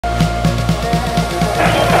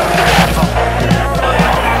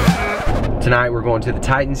Tonight we're going to the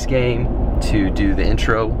Titans game to do the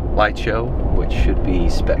intro light show, which should be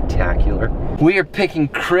spectacular. We are picking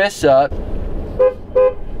Chris up.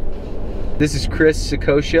 This is Chris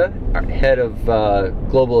Sakosha, head of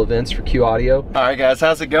global events for Q Audio. All right guys,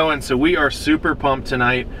 how's it going? So we are super pumped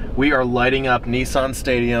tonight. We are lighting up Nissan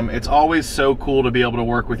Stadium. It's always so cool to be able to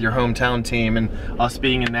work with your hometown team, and us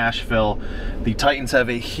being in Nashville. The Titans have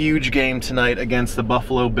a huge game tonight against the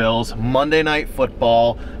Buffalo Bills. Monday Night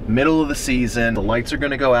Football, middle of the season. The lights are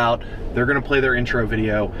gonna go out. They're gonna play their intro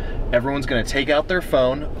video. Everyone's gonna take out their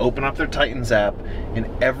phone, open up their Titans app, and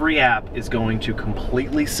every app is going to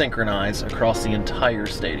completely synchronize across the entire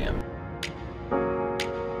stadium.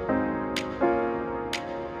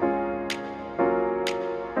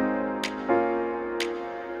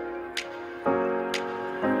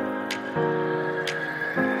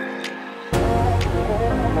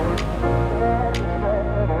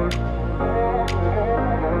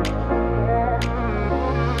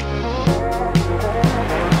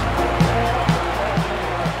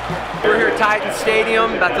 We're here at Nissan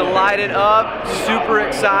Stadium, about to light it up. Super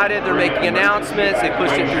excited. They're making announcements. They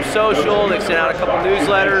pushed it through social. They sent out a couple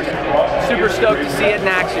newsletters. Super stoked to see it in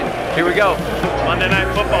action. Here we go. Monday Night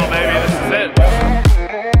Football, baby. This is it.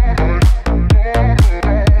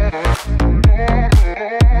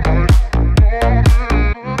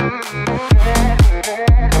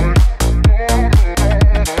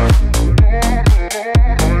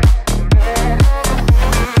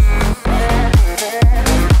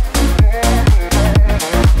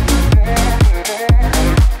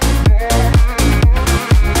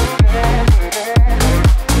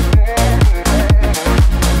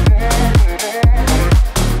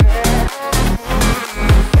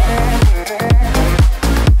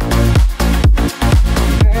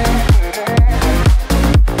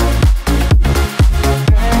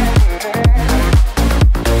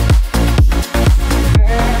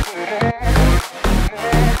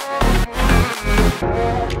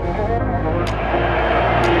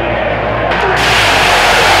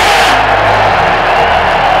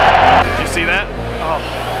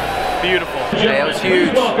 Beautiful. Yeah, it was huge.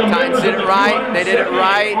 Titans did it right. They did it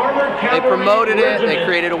right. They promoted it. They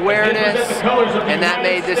created awareness, and that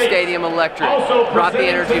made this stadium electric. Brought the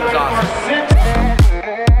energy. It was awesome.